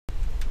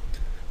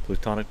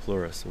Plutonic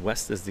pluralist. The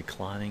West is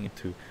declining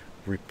into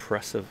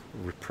repressive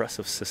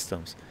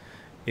systems.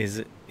 Is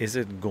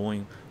it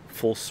going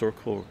full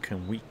circle, or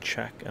can we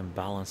check and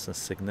balance and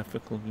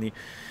significantly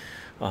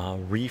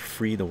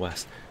re-free the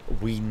West?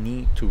 We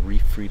need to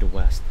re-free the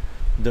West.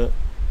 The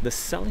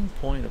selling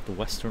point of the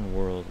Western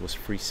world was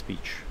free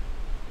speech,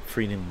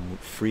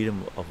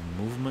 freedom of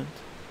movement,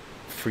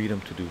 freedom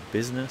to do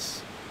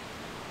business.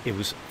 It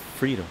was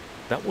freedom.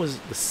 That was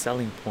the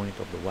selling point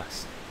of the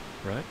West,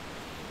 right?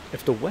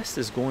 If the West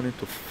is going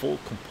into full,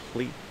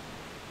 complete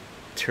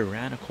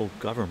tyrannical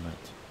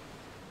government,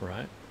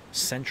 right,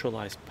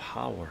 centralized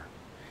power,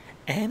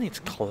 and it's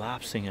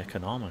collapsing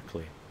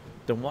economically,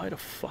 then why the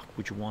fuck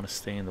would you want to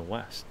stay in the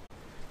West?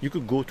 You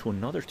could go to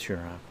another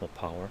tyrannical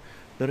power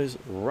that is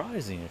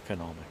rising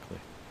economically,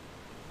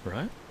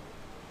 right?